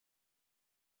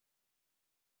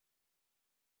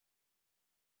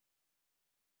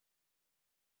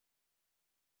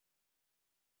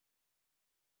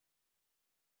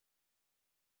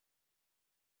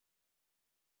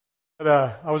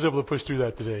But, I was able to push through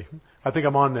that today. I think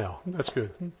I'm on now. That's good.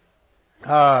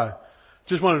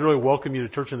 Just wanted to really welcome you to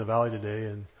Church in the Valley today,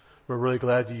 and we're really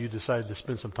glad that you decided to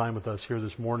spend some time with us here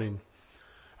this morning.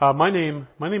 My name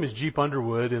is Jeep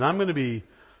Underwood, and I'm going to be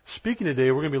speaking today.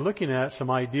 We're going to be looking at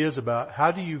some ideas about how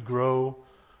do you grow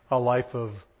a life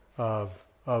of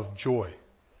joy.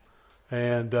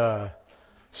 And,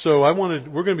 so we're going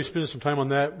to be spending some time on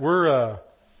that.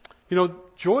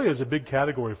 Joy is a big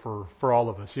category for all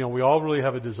of us. We all really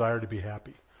have a desire to be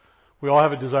happy. We all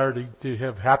have a desire to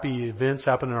have happy events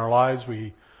happen in our lives.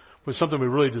 It's something we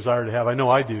really desire to have. I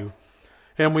know I do.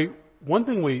 And we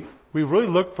really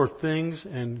look for things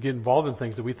and get involved in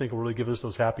things that we think will really give us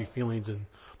those happy feelings and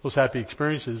those happy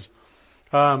experiences.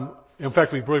 In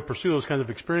fact, we really pursue those kinds of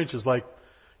experiences. Like,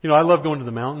 I love going to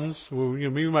the mountains.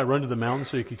 You might run to the mountains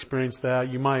so you can experience that.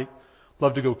 You might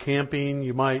love to go camping.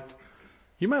 You might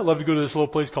love to go to this little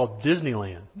place called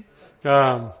Disneyland.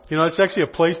 It's actually a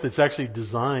place that's actually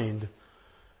designed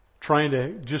trying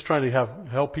to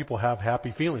help people have happy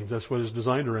feelings. That's what it's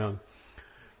designed around.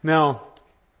 Now,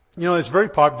 it's very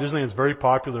popular. Disneyland's very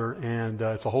popular, and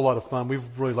it's a whole lot of fun. We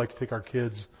really like to take our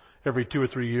kids every 2 or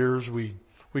 3 years. We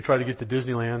try to get to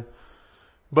Disneyland.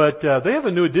 But they have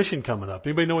a new edition coming up.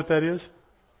 Anybody know what that is?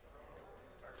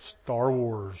 Star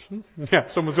Wars. Yeah,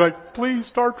 someone's like, please,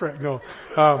 Star Trek. No.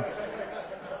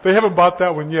 They haven't bought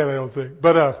that one yet, I don't think.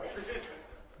 But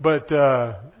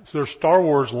so there's Star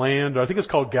Wars Land. I think it's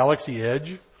called Galaxy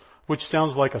Edge, which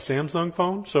sounds like a Samsung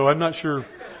phone. So I'm not sure.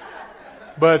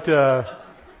 But they'll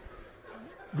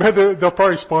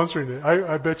probably sponsoring it.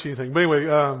 I bet you anything. But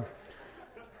anyway,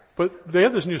 but they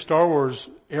have this new Star Wars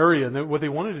area, and what they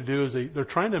wanted to do is they're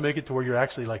trying to make it to where you're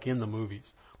actually like in the movies.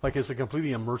 Like it's a completely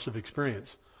immersive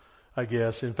experience, I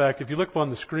guess. In fact, if you look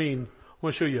on the screen, I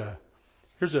want to show you,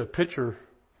 here's a picture.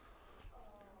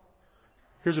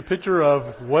 Here's a picture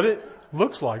of what it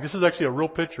looks like. This is actually a real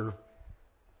picture.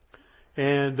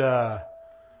 And,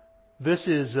 this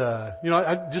is,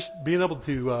 just being able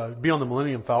to, be on the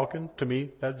Millennium Falcon, to me,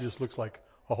 that just looks like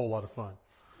a whole lot of fun.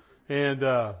 And,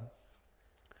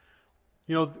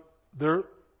 you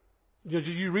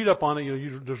read up on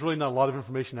it, there's really not a lot of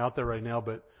information out there right now,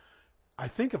 but I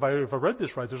think if I read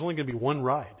this right, there's only going to be one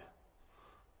ride.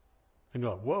 And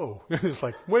you're like, whoa. It's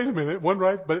like, wait a minute, one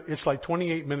ride? But it's like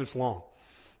 28 minutes long.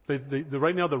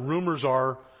 Right now the rumors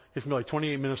are it's going to be like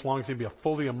 28 minutes long. It's going to be a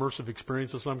fully immersive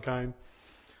experience of some kind.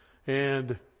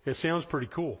 And it sounds pretty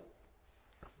cool.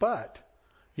 But,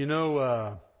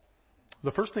 the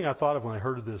first thing I thought of when I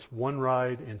heard of this one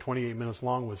ride and 28 minutes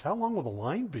long was how long will the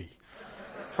line be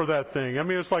for that thing? I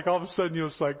mean, it's like all of a sudden,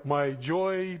 it's like my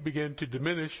joy began to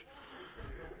diminish.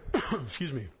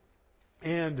 Excuse me.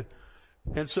 And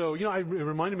so, it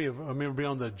reminded me of, I remember being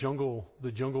on the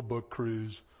Jungle Book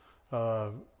cruise,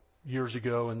 years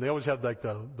ago, and they always have like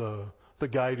the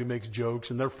guide who makes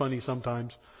jokes, and they're funny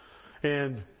sometimes.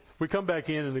 And we come back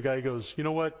in, and the guy goes, you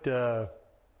know what,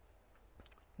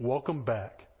 welcome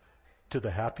back to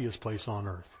the happiest place on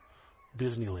earth,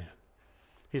 Disneyland.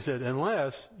 He said,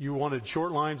 unless you wanted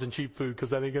short lines and cheap food,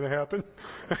 because that ain't going to happen.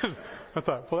 I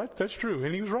thought, well, that's true.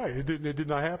 And he was right. It did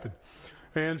not happen.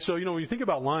 And so, when you think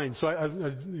about lines, so I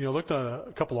looked at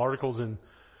a couple articles, and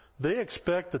they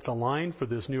expect that the line for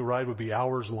this new ride would be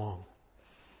hours long.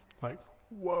 Like,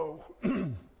 whoa.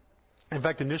 In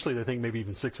fact, initially they think maybe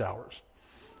even 6 hours.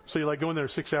 So you go in there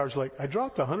 6 hours, like, I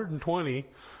dropped 120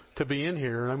 to be in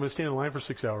here, and I'm going to stand in line for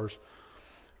 6 hours.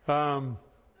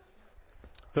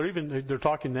 They're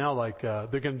talking now like, they're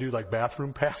going to do like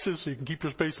bathroom passes so you can keep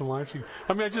your space in line.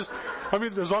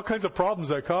 There's all kinds of problems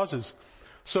that causes.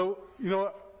 So,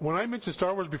 when I mentioned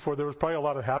Star Wars before, there was probably a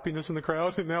lot of happiness in the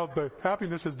crowd, and now the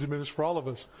happiness has diminished for all of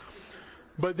us.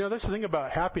 But that's the thing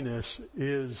about happiness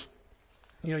is,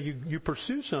 you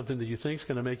pursue something that you think is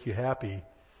going to make you happy,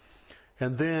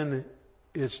 and then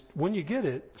when you get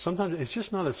it, sometimes it's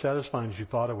just not as satisfying as you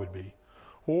thought it would be,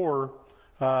 or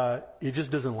it just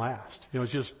doesn't last.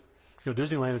 It's just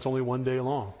Disneyland. It's only one day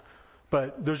long,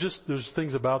 but there's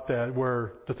things about that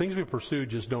where the things we pursue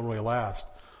just don't really last.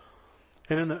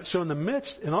 And in the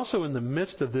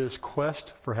midst of this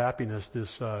quest for happiness,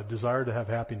 this desire to have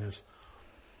happiness,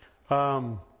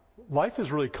 life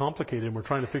is really complicated, and we're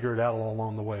trying to figure it out all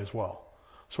along the way as well.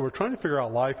 So we're trying to figure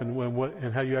out life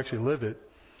and how you actually live it,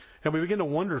 and we begin to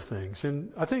wonder things.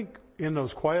 And I think in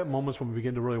those quiet moments when we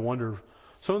begin to really wonder,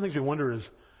 some of the things we wonder is,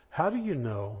 how do you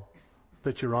know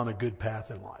that you're on a good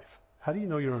path in life? How do you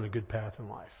know you're on a good path in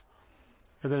life?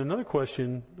 And then another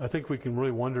question I think we can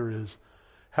really wonder is,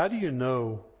 how do you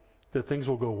know that things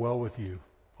will go well with you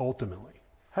ultimately?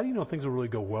 How do you know things will really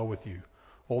go well with you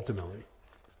ultimately?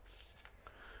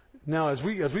 Now, as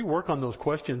we work on those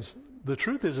questions, the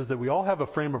truth is that we all have a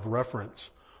frame of reference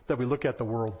that we look at the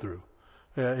world through.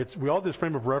 We all have this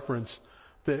frame of reference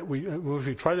that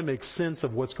we try to make sense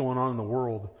of what's going on in the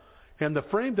world. And the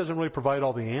frame doesn't really provide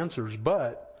all the answers,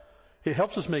 but it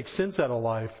helps us make sense out of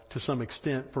life to some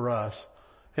extent for us.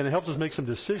 And it helps us make some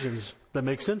decisions that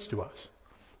make sense to us.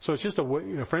 So it's just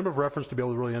a frame of reference to be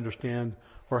able to really understand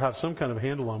or have some kind of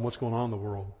handle on what's going on in the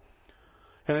world.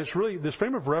 And it's really, this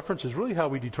frame of reference is really how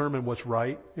we determine what's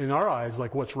right in our eyes,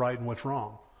 like what's right and what's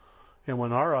wrong. And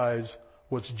when our eyes,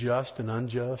 what's just and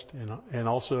unjust, and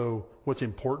also what's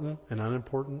important and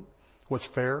unimportant, what's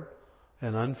fair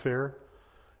and unfair.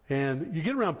 And you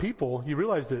get around people, you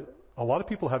realize that a lot of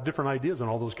people have different ideas on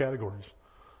all those categories.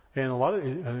 And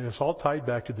and it's all tied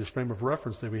back to this frame of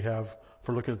reference that we have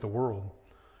for looking at the world.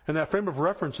 And that frame of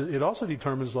reference, it also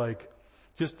determines like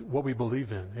just what we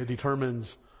believe in. It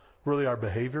determines really our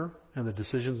behavior and the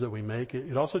decisions that we make.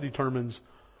 It also determines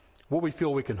what we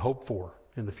feel we can hope for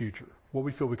in the future. What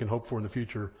we feel we can hope for in the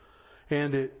future.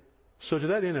 And so to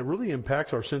that end, it really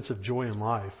impacts our sense of joy in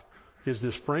life, is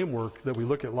this framework that we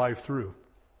look at life through.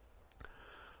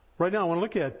 Right now I want to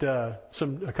look at a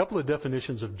couple of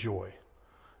definitions of joy.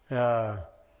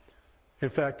 In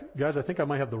fact, guys, I think I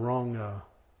might have the wrong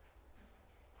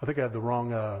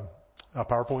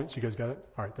PowerPoint. So you guys got it?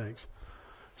 All right, thanks.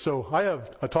 So I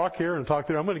have a talk here and a talk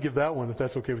there. I'm going to give that one if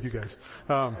that's okay with you guys.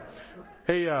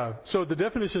 So the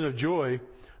definition of joy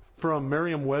from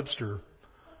Merriam-Webster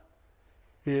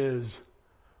is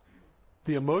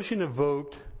the emotion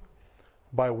evoked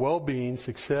by well-being,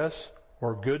 success,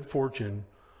 or good fortune,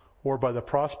 or by the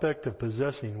prospect of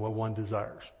possessing what one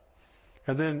desires.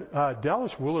 And then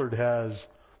Dallas Willard has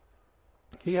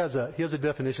a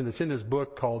definition that's in his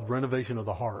book called Renovation of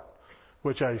the Heart,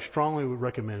 which I strongly would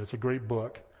recommend. It's a great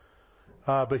book.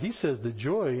 But he says that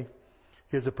joy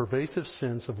is a pervasive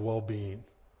sense of well-being,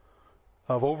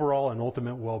 of overall and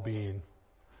ultimate well-being.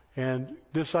 And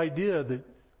this idea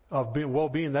of being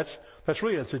well-being, that's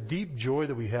a deep joy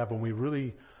that we have when we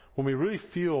really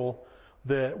feel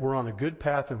that we're on a good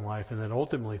path in life and that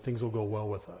ultimately things will go well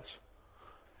with us.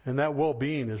 And that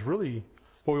well-being is really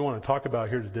what we want to talk about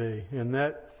here today. And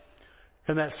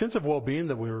that sense of well-being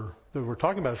that we're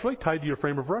talking about is really tied to your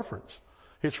frame of reference.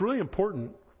 It's really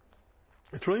important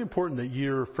that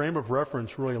your frame of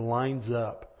reference really lines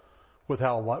up with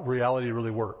how reality really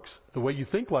works. The way you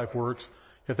think life works,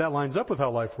 if that lines up with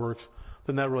how life works,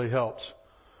 then that really helps.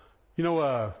 You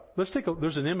know,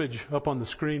 there's an image up on the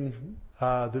screen,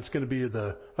 that's going to be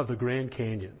of the Grand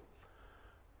Canyon.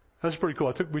 That's pretty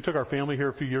cool. We took our family here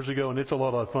a few years ago and it's a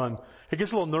lot of fun. It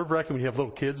gets a little nerve-wracking when you have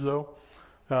little kids though,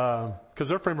 cause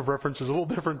their frame of reference is a little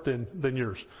different than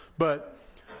yours. But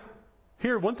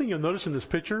here, one thing you'll notice in this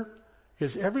picture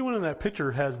is everyone in that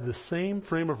picture has the same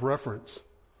frame of reference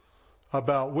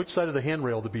about which side of the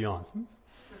handrail to be on.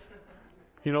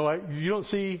 You know, you don't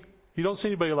see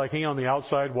anybody like hanging on the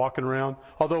outside walking around.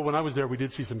 Although when I was there, we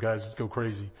did see some guys go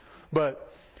crazy.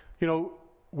 But, you know,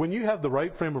 when you have the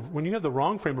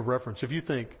wrong frame of reference, if you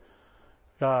think,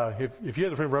 if you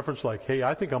have the frame of reference like, hey,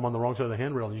 I think I'm on the wrong side of the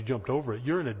handrail and you jumped over it,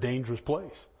 you're in a dangerous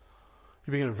place.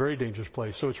 You're being in a very dangerous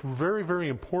place. So it's very, very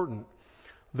important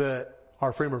that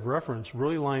our frame of reference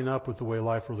really line up with the way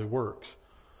life really works.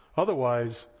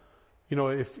 Otherwise, you know,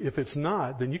 if it's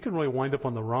not, then you can really wind up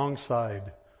on the wrong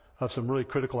side of some really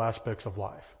critical aspects of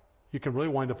life. You can really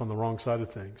wind up on the wrong side of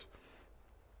things.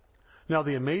 Now,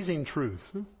 the amazing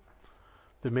truth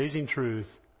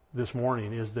this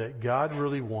morning is that God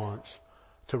really wants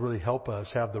to really help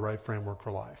us have the right framework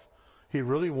for life. He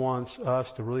really wants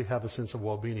us to really have a sense of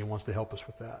well-being. He wants to help us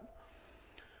with that.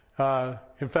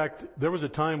 In fact, there was a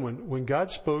time when God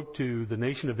spoke to the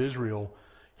nation of Israel.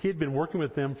 He had been working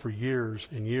with them for years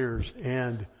and years,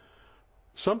 and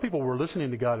some people were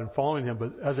listening to God and following Him,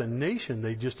 but as a nation,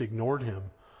 they just ignored Him.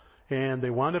 And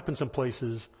they wound up in some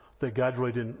places that God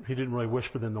He didn't really wish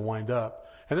for them to wind up.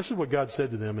 And this is what God said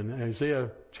to them in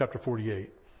Isaiah chapter 48.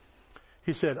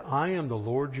 He said, I am the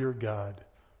Lord your God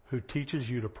who teaches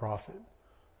you to profit,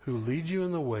 who leads you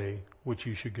in the way which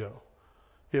you should go.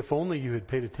 If only you had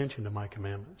paid attention to my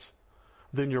commandments,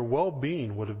 then your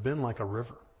well-being would have been like a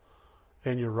river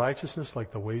and your righteousness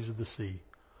like the waves of the sea.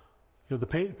 You know, the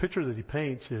picture that he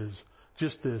paints is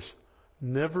just this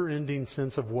never-ending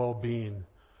sense of well-being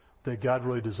that God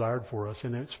really desired for us.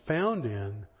 And it's found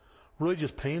in really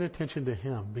just paying attention to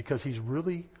Him, because He's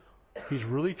really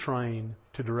trying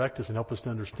to direct us and help us to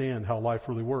understand how life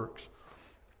really works.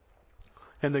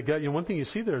 And that God, you know, one thing you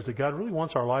see there is that God really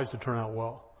wants our lives to turn out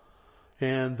well.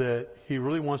 And that He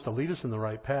really wants to lead us in the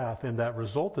right path. And that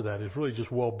result of that is really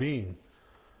just well-being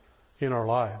in our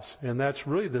lives. And that's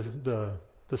really the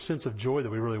the sense of joy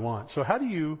that we really want. So how do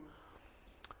you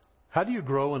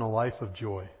grow in a life of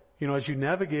joy? As you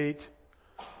navigate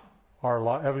our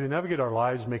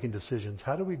lives making decisions,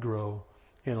 how do we grow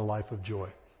in a life of joy?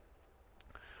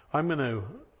 I'm going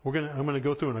to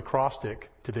go through an acrostic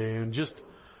today and just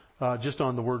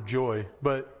on the word joy,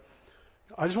 but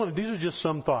these are just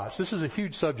some thoughts. This is a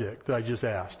huge subject that I just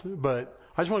asked, but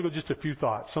I just want to go just a few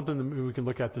thoughts, something that we can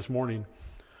look at this morning.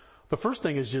 The first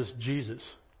thing is just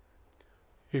Jesus.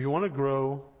 If you want to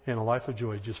grow in a life of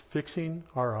joy, just fixing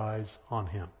our eyes on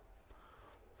Him.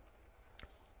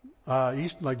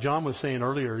 Like John was saying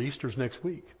earlier, Easter's next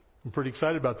week. I'm pretty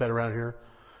excited about that around here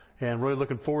and really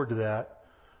looking forward to that.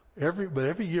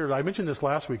 Every year, I mentioned this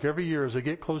last week, every year as I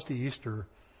get close to Easter,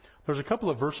 there's a couple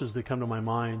of verses that come to my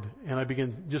mind, and I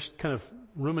begin just kind of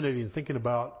ruminating and thinking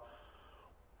about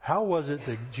how was it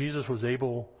that Jesus was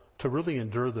able to really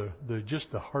endure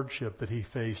the hardship that He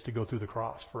faced to go through the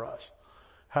cross for us.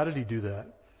 How did He do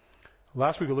that?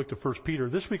 Last week I looked at 1 Peter.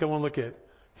 This week I want to look at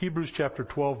Hebrews chapter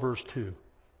 12 verse 2.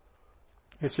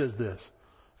 It says this,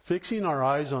 fixing our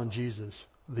eyes on Jesus,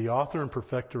 the author and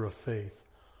perfecter of faith,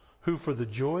 who for the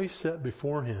joy set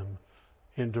before Him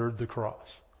endured the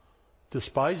cross,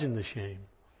 despising the shame,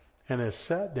 and has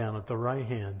sat down at the right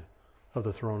hand of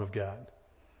the throne of God.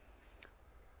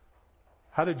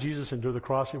 How did Jesus endure the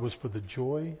cross? It was for the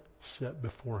joy set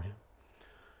before Him.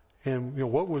 And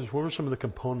what were some of the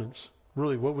components?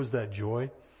 Really, what was that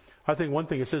joy? I think one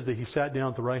thing, it says that He sat down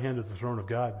at the right hand of the throne of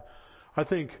God. I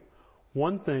think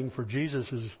one thing for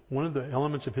Jesus is one of the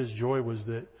elements of His joy was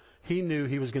that He knew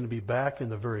He was going to be back in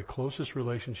the very closest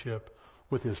relationship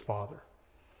with His Father.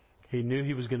 He knew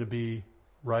He was going to be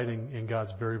right in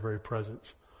God's very, very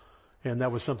presence. And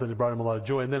that was something that brought Him a lot of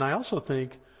joy. And then I also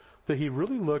think that He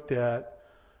really looked at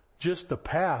just the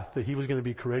path that He was going to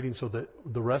be creating so that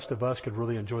the rest of us could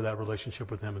really enjoy that relationship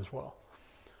with Him as well.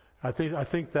 I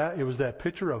think that it was that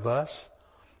picture of us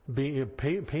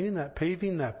paving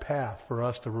that path for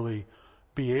us to really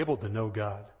be able to know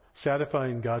God,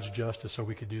 satisfying God's justice so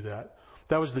we could do that.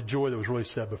 That was the joy that was really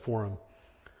set before Him.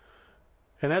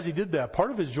 And as He did that, part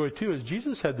of His joy too is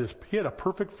Jesus had a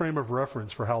perfect frame of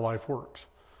reference for how life works.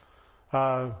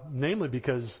 Namely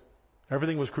because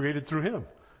everything was created through Him.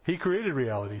 He created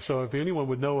reality. So if anyone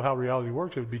would know how reality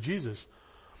works, it would be Jesus.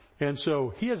 And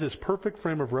so He has this perfect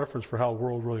frame of reference for how the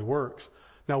world really works.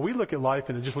 Now we look at life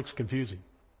and it just looks confusing.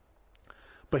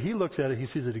 But He looks at it, He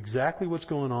sees it exactly what's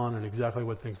going on and exactly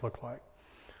what things look like.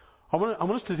 I want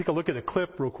us to take a look at a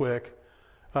clip real quick.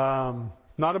 Not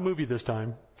a movie this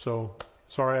time, so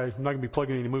sorry, I'm not going to be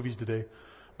plugging any movies today.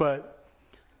 But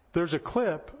there's a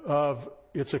clip of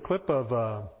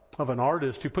an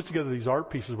artist who puts together these art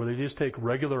pieces where they just take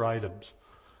regular items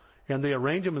and they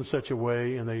arrange them in such a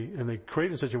way and they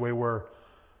create in such a way where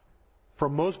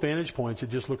from most vantage points it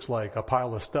just looks like a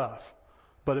pile of stuff.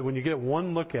 But when you get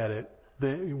one look at it,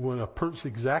 when a person's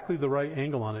exactly the right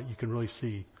angle on it, you can really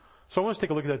see. So I want us to take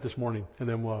a look at that this morning and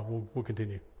then we'll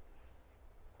continue.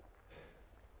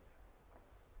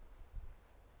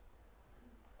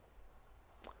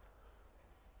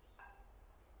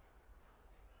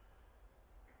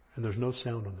 And there's no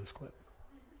sound on this clip.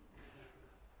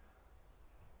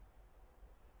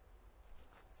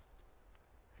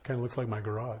 It kind of looks like my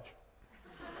garage.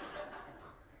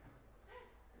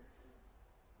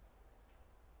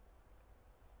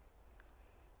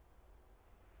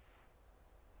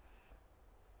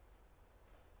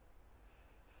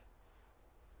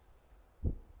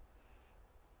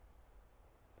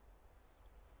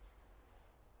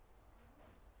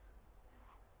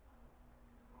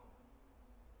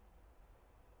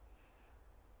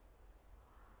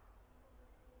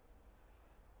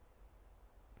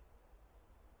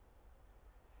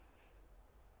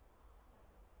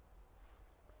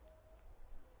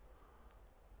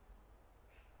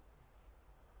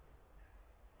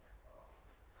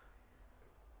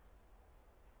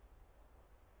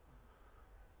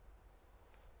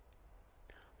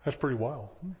 That's pretty wild.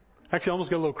 Actually, I almost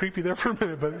got a little creepy there for a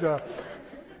minute,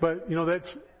 but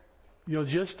that's,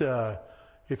 just,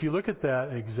 if you look at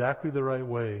that exactly the right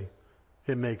way,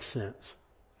 it makes sense.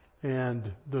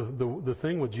 And the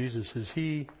thing with Jesus is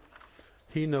he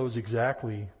knows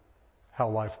exactly how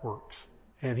life works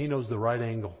and He knows the right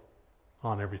angle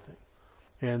on everything.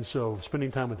 And so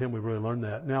spending time with Him, we really learn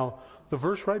that. Now, the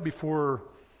verse right before,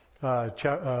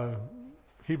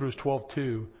 Hebrews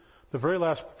 12:2, the very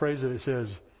last phrase that it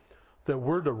says, that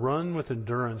we're to run with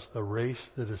endurance the race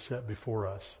that is set before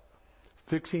us,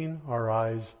 fixing our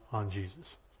eyes on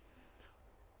Jesus.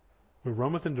 We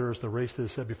run with endurance the race that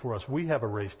is set before us. We have a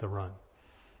race to run.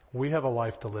 We have a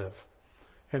life to live.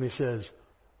 And He says,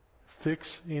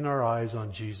 fixing our eyes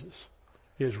on Jesus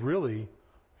is really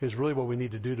what we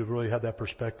need to do to really have that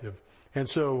perspective. And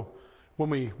so when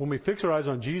we fix our eyes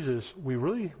on Jesus, we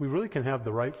really can have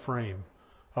the right frame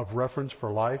of reference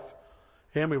for life,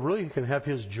 and we really can have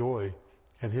his joy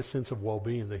and his sense of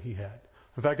well-being that he had.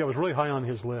 In fact, that was really high on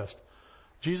his list.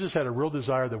 Jesus had a real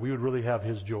desire that we would really have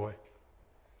his joy.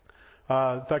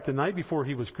 In fact, the night before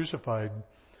he was crucified,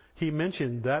 he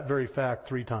mentioned that very fact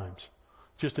 3 times.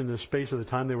 Just in the space of the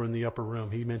time they were in the upper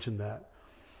room, he mentioned that.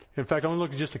 In fact, I want to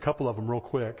look at just a couple of them real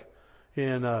quick.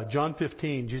 In John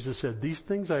 15, Jesus said, "These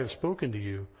things I have spoken to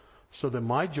you, so that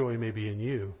my joy may be in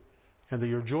you, and that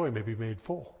your joy may be made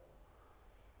full."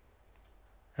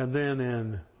 And then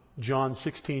in John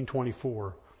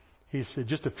 16:24, he said,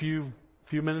 just a few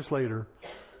minutes later,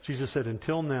 Jesus said,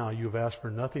 "Until now you have asked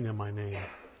for nothing in my name.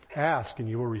 Ask and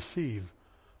you will receive,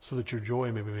 so that your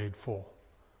joy may be made full."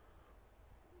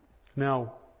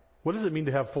 Now, what does it mean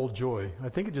to have full joy? I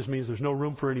think it just means there's no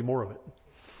room for any more of it.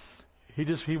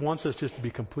 He wants us just to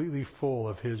be completely full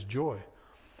of his joy.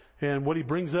 And what he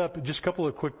brings up, just a couple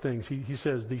of quick things. He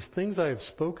says, "These things I have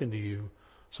spoken to you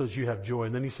so that you have joy."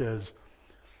 And then he says,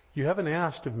 "You haven't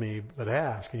asked of me, but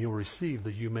ask and you'll receive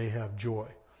that you may have joy."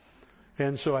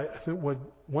 And so I think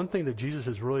one thing that Jesus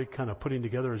is really kind of putting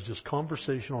together is this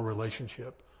conversational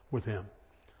relationship with him.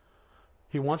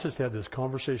 He wants us to have this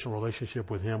conversational relationship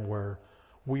with him where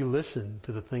we listen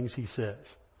to the things he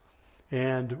says.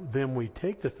 And then we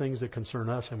take the things that concern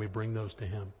us and we bring those to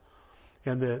him.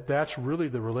 And that's really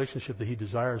the relationship that he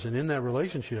desires. And in that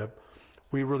relationship,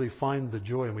 we really find the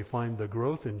joy and we find the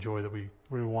growth in joy that we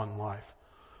really want in life.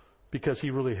 Because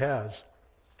he really has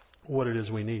what it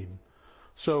is we need.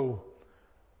 So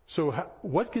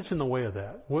what gets in the way of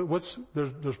that?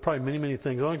 There's probably many, many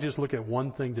things. I want to just look at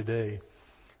one thing today.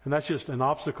 And that's just an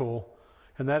obstacle.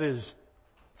 And that is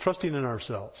trusting in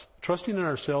ourselves. Trusting in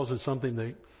ourselves is something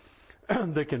that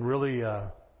can really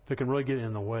get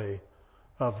in the way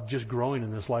of just growing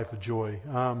in this life of joy.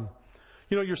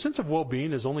 Your sense of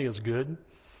well-being is only as good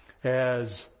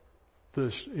as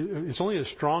it's only as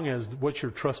strong as what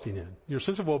you're trusting in. Your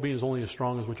sense of well-being is only as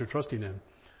strong as what you're trusting in.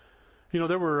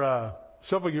 There were,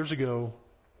 several years ago,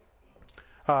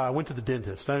 I went to the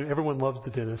dentist. Everyone loves the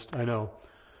dentist, I know.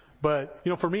 But,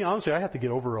 for me, honestly, I have to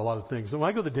get over a lot of things. When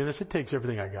I go to the dentist, it takes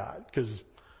everything I got because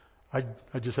I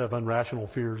just have irrational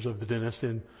fears of the dentist.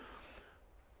 And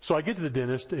so I get to the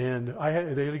dentist and they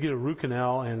had to get a root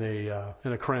canal and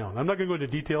a crown. I'm not going to go into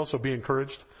details, so be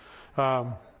encouraged.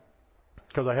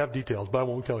 Because I have details, but I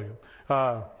won't tell you.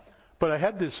 But I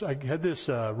had this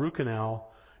root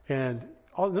canal, and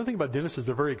another thing about dentists is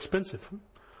they're very expensive.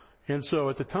 And so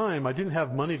at the time, I didn't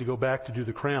have money to go back to do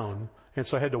the crown, and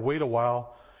so I had to wait a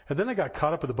while. And then I got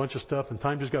caught up with a bunch of stuff, and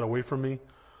time just got away from me.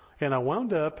 And I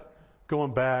wound up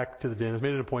going back to the dentist,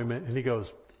 made an appointment, and he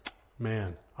goes,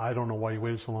 "Man, I don't know why you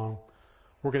waited so long.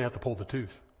 We're going to have to pull the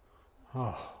tooth."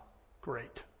 Oh,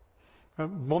 great.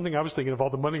 One thing I was thinking of all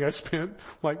the money I spent,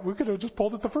 like we could have just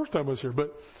pulled it the first time I was here.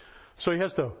 But so he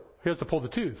has to pull the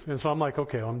tooth. And so I'm like,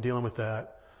 okay, I'm dealing with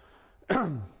that.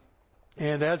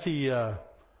 And as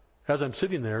I'm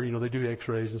sitting there, they do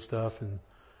x-rays and stuff, and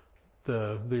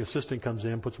the assistant comes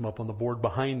in, puts them up on the board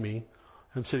behind me.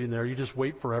 I'm sitting there. You just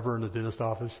wait forever in the dentist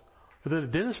office. And then the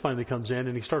dentist finally comes in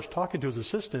and he starts talking to his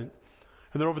assistant,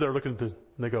 and they're over there looking at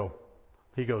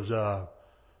he goes,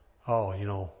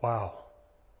 wow.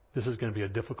 This is going to be a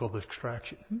difficult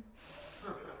extraction.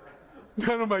 And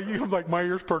I'm like, my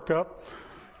ears perk up.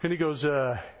 And he goes,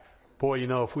 boy,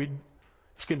 it's going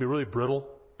to be really brittle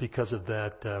because of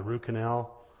that root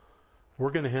canal.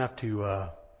 We're going to have to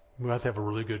have a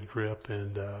really good grip.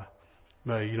 And,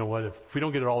 you know what? If we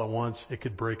don't get it all at once, it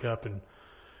could break up and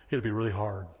it'll be really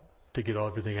hard to get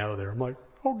everything out of there. I'm like,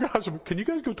 oh gosh, can you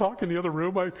guys go talk in the other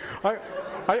room?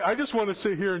 I just want to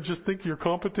sit here and just think you're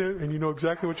competent and you know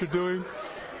exactly what you're doing.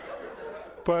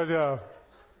 But,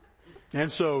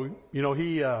 and so,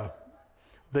 they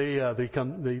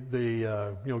come,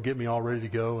 get me all ready to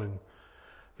go, and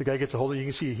the guy gets a hold of it. You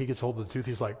can see he gets a hold of the tooth.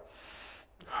 He's like,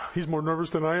 he's more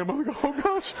nervous than I am. I'm like, oh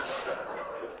gosh.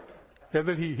 And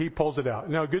then he pulls it out.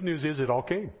 Now, good news is it all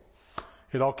came.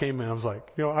 It all came, and I was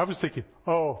like, I was thinking,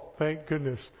 oh, thank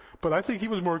goodness. But I think he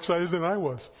was more excited than I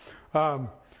was.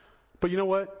 But you know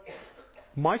what?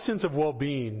 My sense of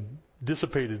well-being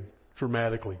dissipated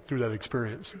dramatically through that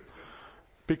experience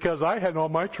because I had all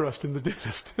my trust in the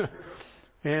dentist.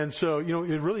 And so,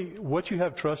 it really, what you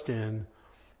have trust in,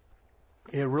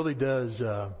 it really does,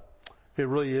 it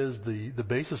really is the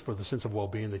basis for the sense of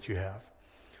well-being that you have.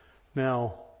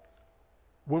 Now,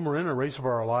 when we're in a race of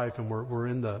our life and we're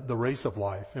in the race of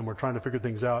life and we're trying to figure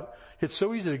things out, it's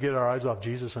so easy to get our eyes off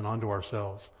Jesus and onto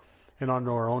ourselves. and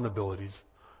onto our own abilities.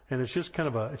 And it's just kind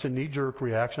of it's a knee-jerk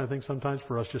reaction, I think, sometimes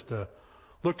for us just to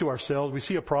look to ourselves. We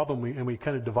see a problem and we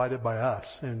kind of divide it by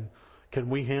us. And can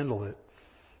we handle it?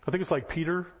 I think it's like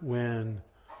Peter when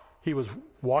he was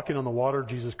walking on the water.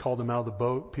 Jesus called him out of the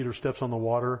boat. Peter steps on the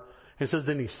water. And it says,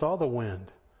 then he saw the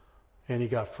wind and he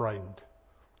got frightened.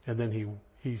 And then he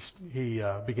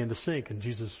began to sink, and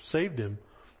Jesus saved him.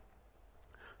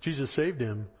 Jesus saved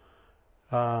him,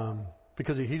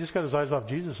 because he just got his eyes off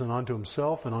Jesus and onto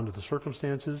himself and onto the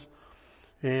circumstances.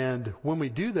 And when we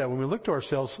do that, when we look at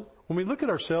ourselves,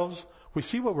 we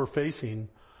see what we're facing,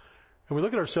 and we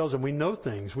look at ourselves and we know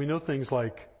things. We know things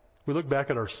like, we look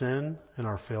back at our sin and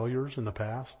our failures in the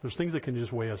past. There's things that can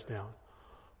just weigh us down.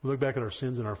 We look back at our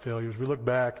sins and our failures. We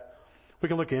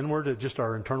can look inward at just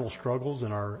our internal struggles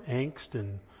and our angst,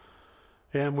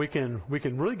 and we can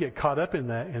really get caught up in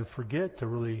that and forget to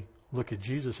really look at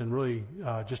Jesus and really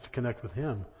just to connect with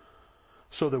Him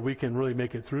so that we can really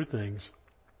make it through things.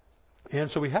 And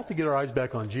so we have to get our eyes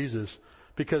back on Jesus,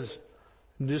 because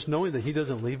just knowing that He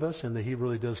doesn't leave us and that He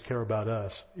really does care about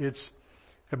us. It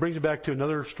brings me back to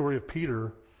another story of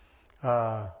Peter,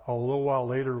 a little while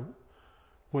later,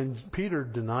 when Peter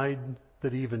denied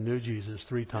that he even knew Jesus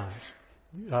 3 times,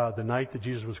 the night that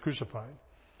Jesus was crucified.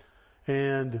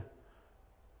 And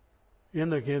in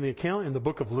the account in the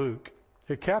book of Luke,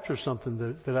 it captures something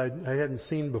that I hadn't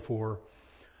seen before.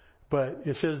 But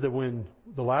it says that when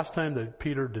the last time that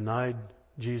Peter denied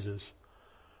Jesus,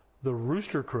 the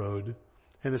rooster crowed,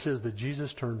 and it says that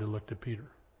Jesus turned and looked at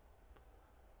Peter.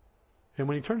 And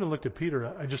when he turned and looked at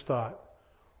Peter, I just thought,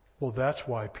 well, that's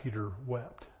why Peter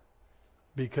wept.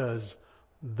 Because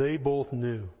they both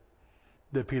knew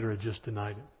that Peter had just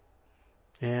denied him.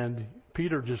 And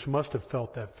Peter just must have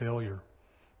felt that failure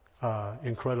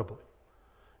incredibly.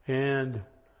 And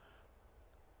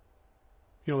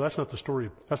that's not the story.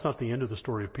 That's not the end of the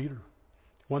story of Peter.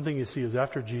 One thing you see is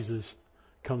after Jesus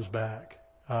comes back,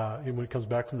 and when he comes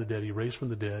back from the dead, he raised from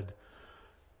the dead,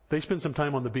 they spend some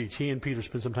time on the beach. He and Peter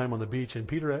spend some time on the beach,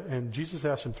 and Jesus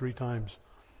asks him 3 times,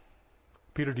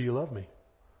 Peter, do you love me?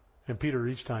 And Peter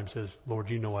each time says, Lord,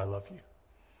 you know I love you.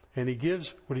 And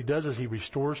what he does is he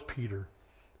restores Peter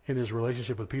in his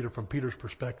relationship with Peter from Peter's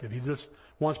perspective. He just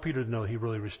wants Peter to know he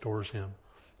really restores him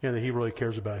and that he really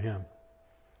cares about him.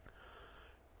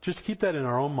 Just to keep that in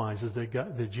our own minds is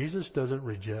that Jesus doesn't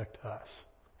reject us.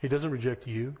 He doesn't reject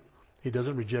you. He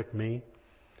doesn't reject me.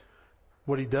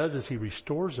 What he does is he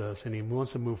restores us, and he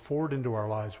wants to move forward into our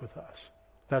lives with us.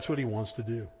 That's what he wants to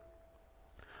do.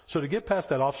 So to get past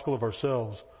that obstacle of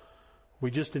ourselves,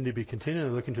 we just need to be continually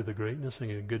looking to the greatness and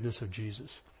the goodness of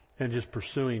Jesus and just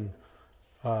pursuing,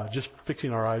 just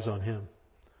fixing our eyes on Him.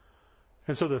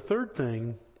 And so the third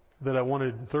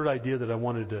idea that I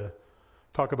wanted to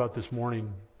talk about this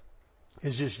morning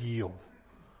is just yield.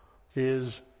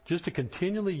 Is just to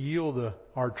continually yield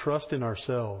our trust in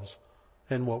ourselves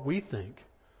and what we think,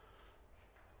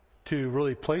 to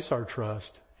really place our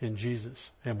trust in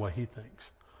Jesus and what He thinks.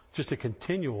 Just a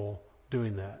continual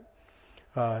doing that.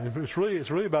 And it's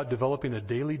really about developing a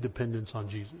daily dependence on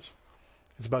Jesus.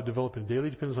 It's about developing daily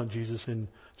dependence on Jesus and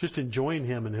just enjoying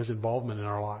Him and His involvement in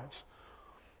our lives.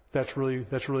 That's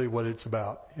really what it's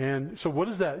about. And so what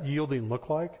does that yielding look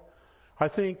like? I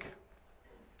think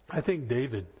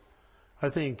David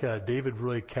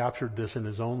really captured this in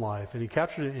his own life, and he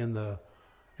captured it in the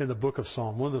book of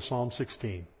Psalm, one of the Psalm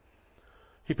 16.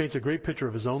 He paints a great picture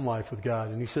of his own life with God,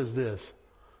 and he says this.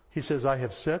 He says, I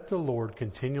have set the Lord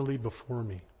continually before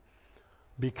me.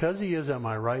 Because He is at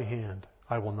my right hand,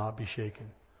 I will not be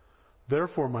shaken.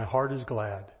 Therefore my heart is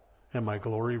glad, and my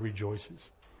glory rejoices.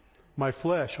 My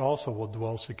flesh also will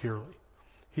dwell securely.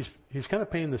 He's kind of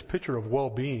painting this picture of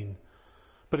well-being,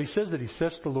 but he says that he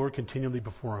sets the Lord continually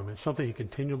before him. It's something he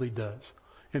continually does,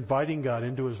 inviting God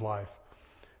into his life,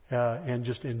 and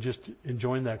just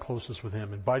enjoying that closeness with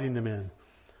Him, inviting Him in.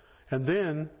 And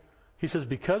then he says,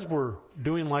 because we're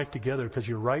doing life together, because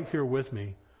you're right here with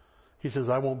me, he says,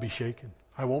 I won't be shaken.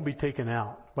 I won't be taken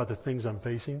out by the things I'm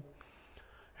facing.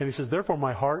 And he says, therefore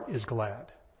my heart is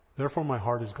glad. Therefore my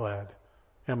heart is glad,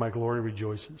 and my glory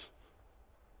rejoices.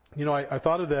 I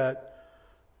thought of that,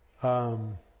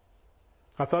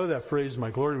 phrase, my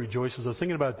glory rejoices. I was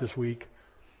thinking about it this week,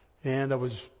 and I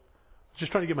was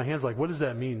just trying to get my hands like, what does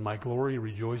that mean? My glory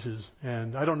rejoices.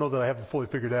 And I don't know that I have it fully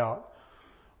figured out.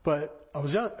 But I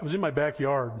was in my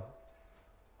backyard,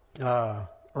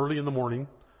 early in the morning,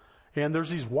 and there's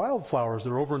these wildflowers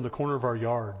that are over in the corner of our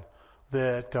yard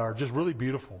that are just really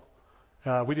beautiful.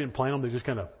 We didn't plant them. They just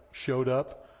kind of showed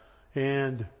up.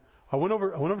 And I went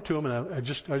over to them, and I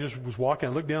just was walking.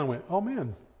 I looked down and went, oh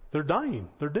man, they're dying.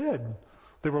 They're dead.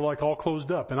 They were like all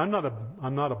closed up. And I'm not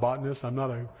a botanist. I'm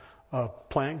not a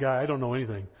plant guy. I don't know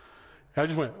anything. And I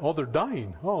just went, oh, they're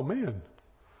dying. Oh man.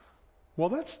 Well,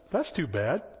 that's too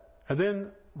bad. And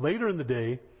then later in the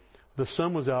day, the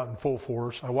sun was out in full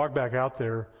force. I walked back out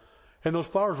there and those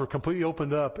flowers were completely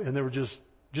opened up and they were just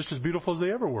as beautiful as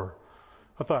they ever were.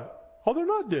 I thought, oh, they're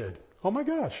not dead. Oh my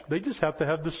gosh. They just have to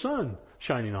have the sun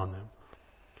shining on them.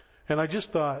 And I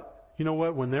just thought, you know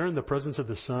what? When they're in the presence of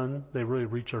the sun, they really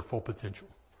reach their full potential.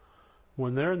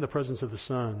 When they're in the presence of the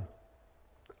sun,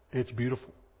 it's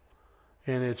beautiful.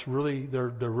 And it's really,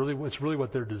 it's really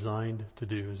what they're designed to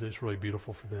do, is it's really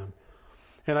beautiful for them.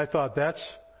 And I thought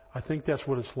I think that's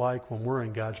what it's like when we're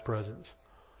in God's presence.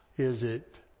 It's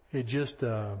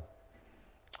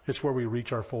where we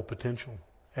reach our full potential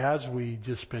as we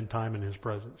just spend time in His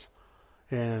presence.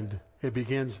 And it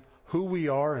begins, who we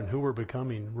are and who we're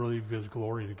becoming really gives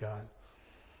glory to God.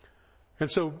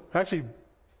 And so actually,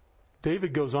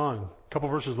 David goes on a couple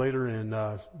verses later in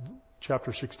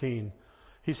chapter 16.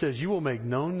 He says, you will make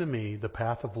known to me the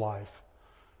path of life.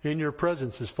 In your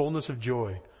presence is fullness of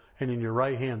joy, and in your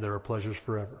right hand there are pleasures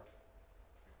forever.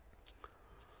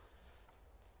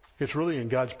 It's really in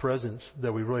God's presence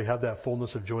that we really have that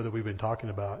fullness of joy that we've been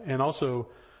talking about. And also,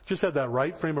 just have that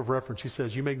right frame of reference. He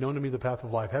says, you make known to me the path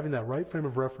of life. Having that right frame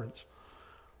of reference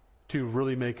to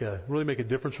really make a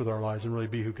difference with our lives and really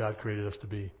be who God created us to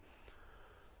be.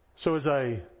 So as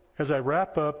I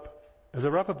wrap up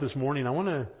this morning, I want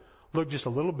to look just a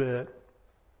little bit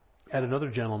at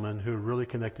another gentleman who really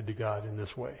connected to God in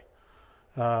this way.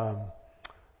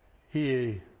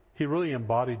 He really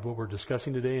embodied what we're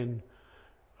discussing today. And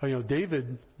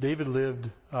David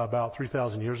lived about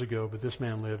 3,000 years ago, but this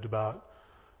man lived about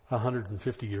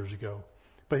 150 years ago.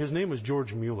 But his name was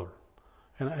George Mueller.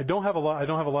 And I don't have a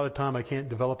lot of time. I can't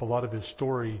develop a lot of his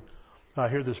story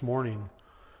here this morning.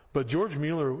 But George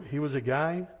Mueller, he was a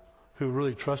guy who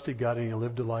really trusted God and he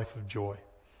lived a life of joy.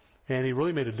 And he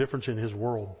really made a difference in his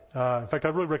world. In fact, I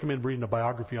really recommend reading a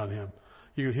biography on him.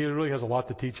 He really has a lot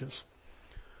to teach us.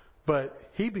 But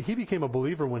he became a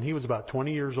believer when he was about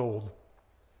 20 years old.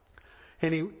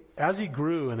 And as he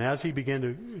grew and as he began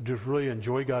to just really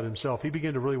enjoy God himself, he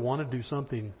began to really want to do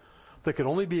something that could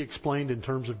only be explained in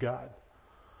terms of God.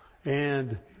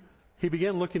 And he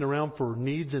began looking around for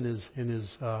needs in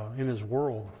his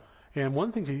world. And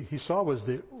one thing he saw was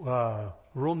the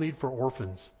real need for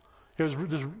orphans. This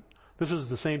was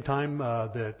the same time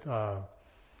that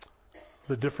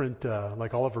the different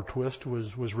like Oliver Twist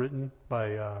was written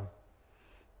by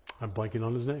I'm blanking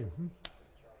on his name.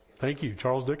 Thank you,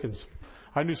 Charles Dickens.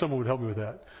 I knew someone would help me with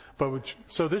that.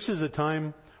 So this is a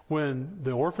time when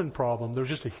the orphan problem, there's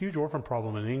just a huge orphan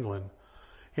problem in England.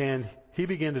 And he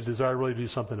began to desire really to do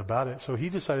something about it. So he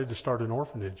decided to start an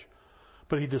orphanage.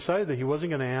 But he decided that he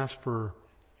wasn't going to ask for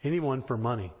anyone for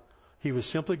money. He was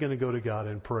simply going to go to God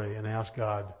and pray and ask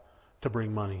God to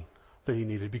bring money that he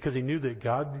needed, because he knew that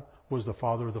God was the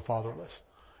father of the fatherless.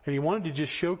 And he wanted to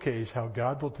just showcase how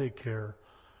God will take care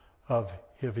of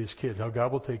his kids, how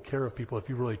God will take care of people if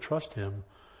you really trust him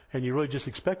and you really just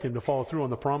expect him to follow through on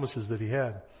the promises that he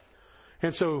had.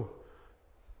 And so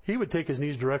he would take his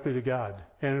needs directly to God.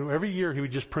 And every year he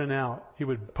would just he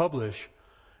would publish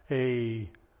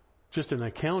just an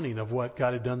accounting of what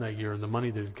God had done that year and the money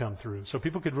that had come through. So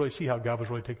people could really see how God was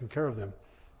really taking care of them.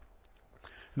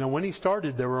 Now when he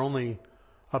started, there were only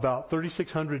about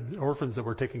 3,600 orphans that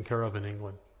were taken care of in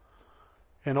England.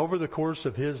 And over the course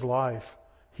of his life,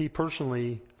 he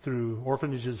personally, through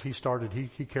orphanages he started,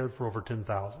 he cared for over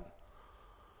 10,000.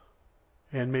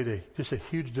 And made just a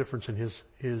huge difference in his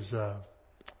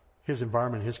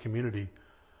environment, his community.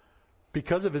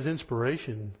 Because of his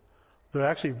inspiration, there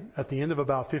actually, at the end of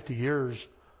about 50 years,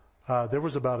 there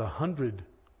was about 100,000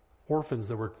 orphans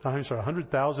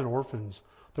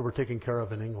that were taken care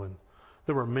of in England.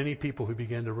 There were many people who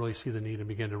began to really see the need and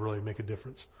began to really make a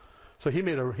difference. So he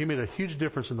made a huge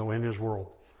difference in his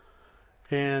world.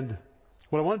 And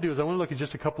what I want to do is I want to look at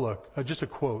just a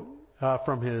quote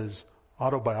from his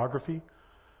autobiography.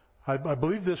 I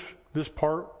believe this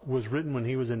part was written when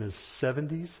he was in his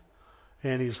 70s,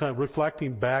 and he's kind of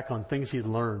reflecting back on things he had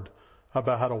learned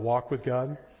about how to walk with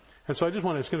God. And so it's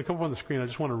going to come up on the screen. I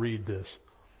just want to read this.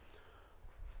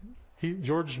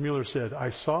 George Mueller said, "I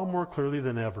saw more clearly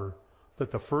than ever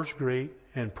that the first great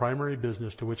and primary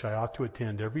business to which I ought to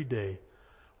attend every day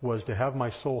was to have my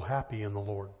soul happy in the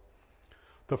Lord.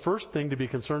 The first thing to be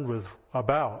concerned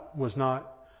about was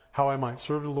not how I might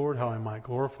serve the Lord, how I might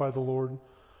glorify the Lord,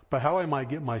 but how I might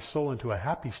get my soul into a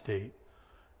happy state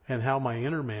and how my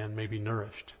inner man may be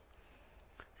nourished."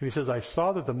 And he says, "I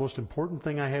saw that the most important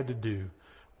thing I had to do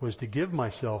was to give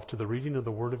myself to the reading of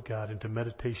the Word of God and to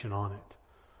meditation on it.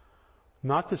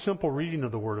 Not the simple reading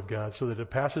of the Word of God so that it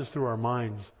passes through our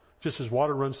minds just as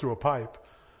water runs through a pipe,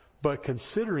 but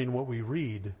considering what we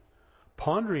read,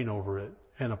 pondering over it,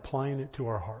 and applying it to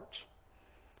our hearts.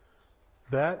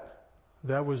 That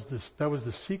was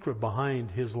the secret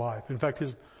behind his life. In fact,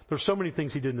 there's so many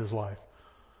things he did in his life,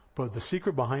 but the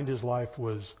secret behind his life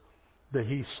was that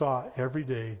he sought every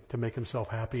day to make himself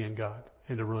happy in God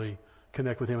and to really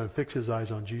connect with him and fix his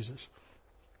eyes on Jesus.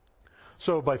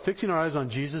 So by fixing our eyes on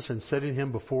Jesus and setting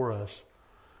him before us,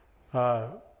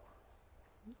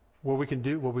 what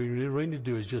we really need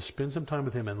to do is just spend some time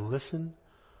with him and listen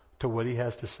to what he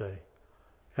has to say.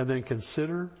 And then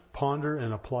consider, ponder,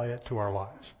 and apply it to our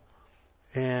lives.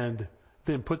 And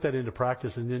then put that into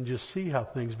practice and then just see how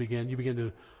things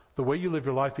begin. The way you live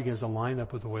your life begins to line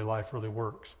up with the way life really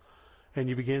works. And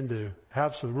you begin to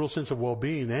have some real sense of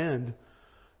well-being, and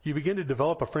you begin to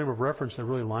develop a frame of reference that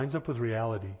really lines up with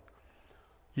reality.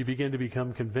 You begin to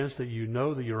become convinced that you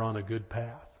know that you're on a good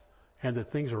path and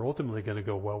that things are ultimately going to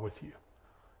go well with you.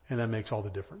 And that makes all the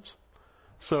difference.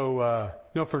 So,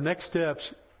 for next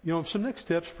steps, some next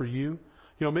steps for you,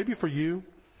 maybe for you,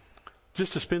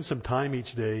 just to spend some time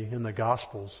each day in the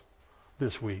Gospels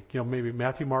this week. Maybe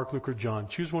Matthew, Mark, Luke, or John.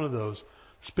 Choose one of those.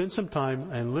 Spend some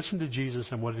time and listen to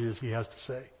Jesus and what it is he has to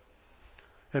say.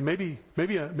 And maybe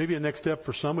a next step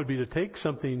for some would be to take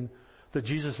something that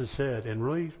Jesus has said and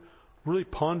really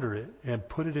ponder it and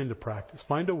put it into practice.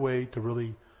 Find a way to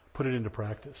really put it into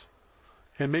practice.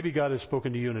 And maybe God has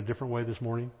spoken to you in a different way this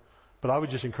morning, but I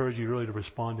would just encourage you really to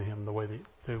respond to him the way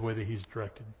that he's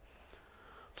directed.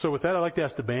 So with that, I'd like to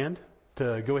ask the band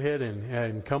to go ahead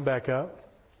and come back up.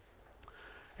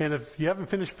 And if you haven't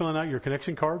finished filling out your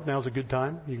connection card, now's a good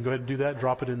time. You can go ahead and do that,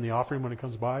 drop it in the offering when it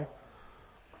comes by.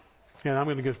 And I'm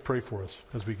going to pray for us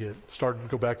as we get started to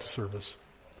go back to service.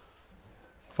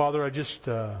 Father,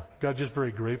 God, just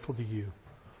very grateful to you,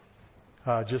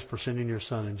 just for sending your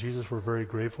son. And Jesus, we're very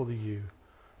grateful to you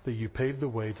that you paved the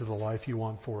way to the life you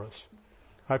want for us.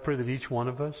 I pray that each one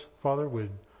of us, Father,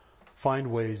 would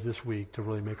find ways this week to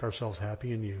really make ourselves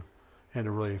happy in you and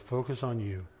to really focus on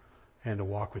you and to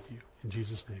walk with you. In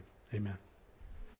Jesus' name, amen.